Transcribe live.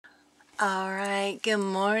All right, good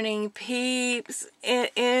morning, peeps.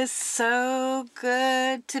 It is so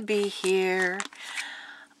good to be here.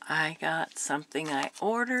 I got something I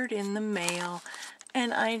ordered in the mail,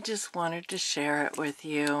 and I just wanted to share it with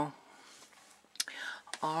you.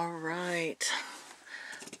 All right,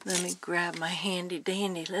 let me grab my handy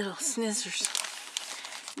dandy little scissors.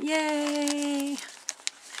 Yay!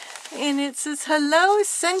 And it says, hello,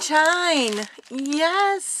 sunshine.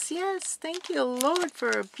 Yes, yes. Thank you, Lord,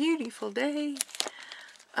 for a beautiful day.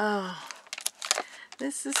 Oh,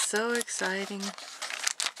 this is so exciting.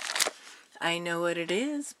 I know what it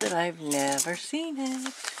is, but I've never seen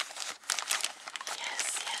it.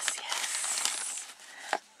 Yes, yes,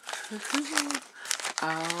 yes. Woohoo.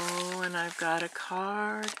 Oh, and I've got a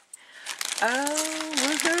card. Oh,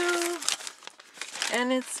 woohoo.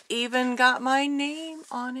 And it's even got my name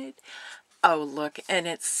on it. Oh, look, and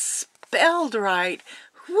it's spelled right.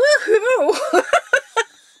 Woohoo!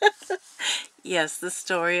 Yes, the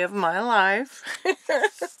story of my life.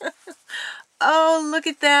 Oh, look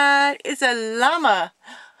at that. It's a llama.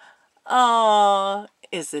 Oh,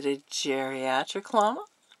 is it a geriatric llama?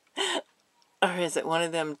 Or is it one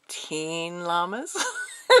of them teen llamas?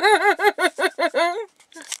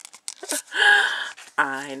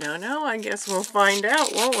 I don't know. I guess we'll find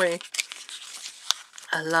out, won't we?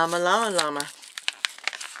 A llama, llama, llama.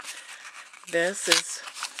 This is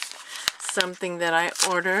something that I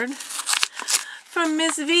ordered from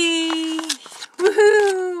Miss V.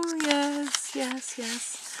 Woohoo! Yes, yes,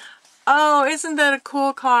 yes. Oh, isn't that a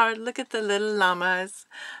cool card? Look at the little llamas.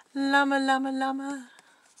 Llama, llama, llama.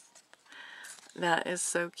 That is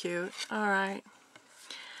so cute. All right.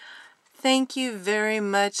 Thank you very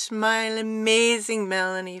much, my amazing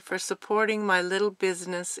Melanie, for supporting my little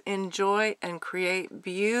business. Enjoy and create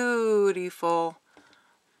beautiful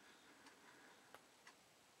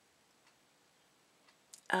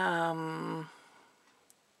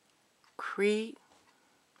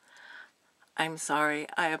I'm sorry,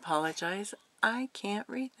 I apologize. I can't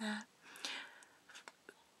read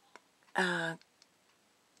that.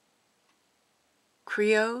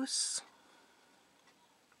 Creos.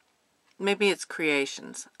 Maybe it's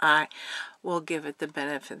creations. I will give it the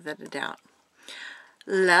benefit of the doubt.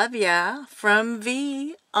 Love ya from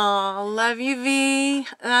V. Oh, love you, V.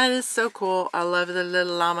 That is so cool. I love the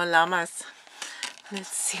little llama llamas. Let's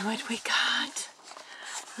see what we got.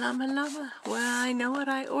 Llama llama. Well, I know what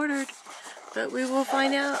I ordered, but we will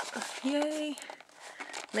find out. Yay.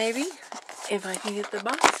 Maybe if I can get the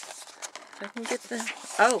box. If I can get the...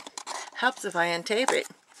 Oh, helps if I untape it.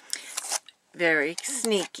 Very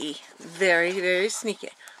sneaky. Very, very sneaky.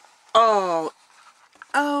 Oh,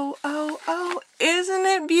 oh, oh, oh. Isn't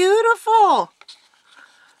it beautiful?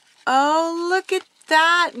 Oh, look at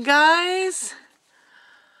that, guys.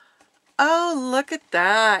 Oh, look at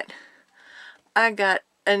that. I got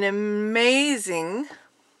an amazing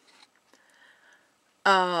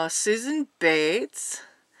Susan Bates.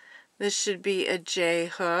 This should be a J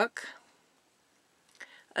hook.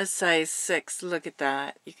 A size 6. Look at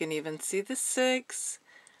that. You can even see the 6.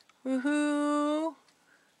 Woohoo!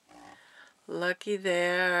 Lucky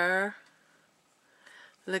there.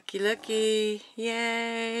 Looky, looky.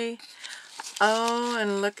 Yay. Oh,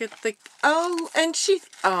 and look at the... Oh, and she...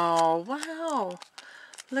 Oh, wow.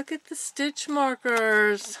 Look at the stitch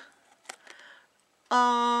markers.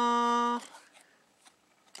 Oh.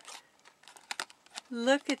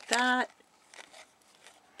 Look at that.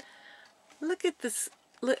 Look at this.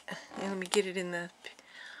 Look, let me get it in the...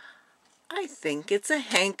 I think it's a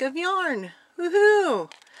hank of yarn.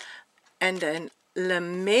 Woohoo! And an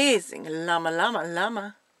amazing llama, llama,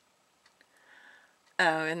 llama.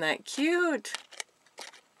 Oh, isn't that cute?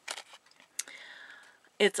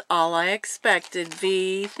 It's all I expected,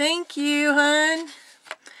 V. Thank you, hon.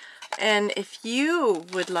 And if you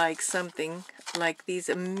would like something like these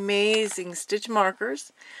amazing stitch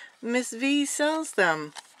markers, Miss V sells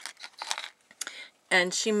them.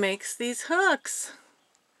 And she makes these hooks.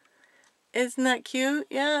 Isn't that cute?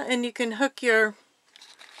 Yeah, and you can hook your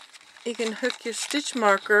stitch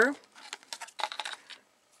marker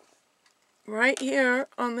right here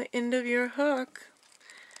on the end of your hook.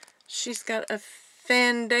 She's got a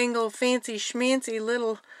fandangle fancy schmancy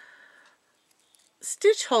little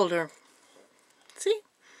stitch holder. See?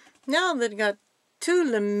 Now they've got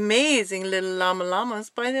two amazing little llama llamas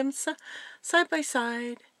by them side by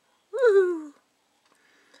side. Woohoo!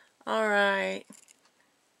 All right.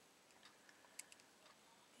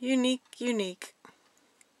 Unique, unique.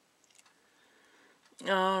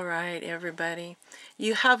 All right, everybody.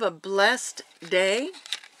 You have a blessed day,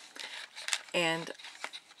 and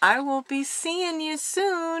I will be seeing you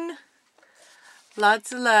soon.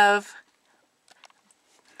 Lots of love.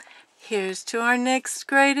 here's to our next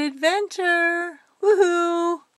great adventure. Woohoo!